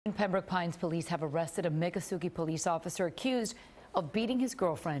Pembroke Pines police have arrested a Miccosukee police officer accused of beating his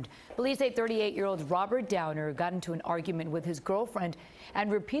girlfriend. Police say 38-year-old Robert Downer got into an argument with his girlfriend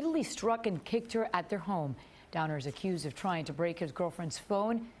and repeatedly struck and kicked her at their home. Downer is accused of trying to break his girlfriend's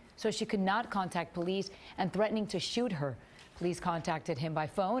phone so she could not contact police and threatening to shoot her. Police contacted him by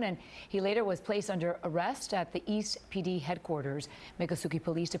phone, and he later was placed under arrest at the East PD headquarters. Miccosukee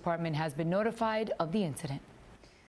Police Department has been notified of the incident.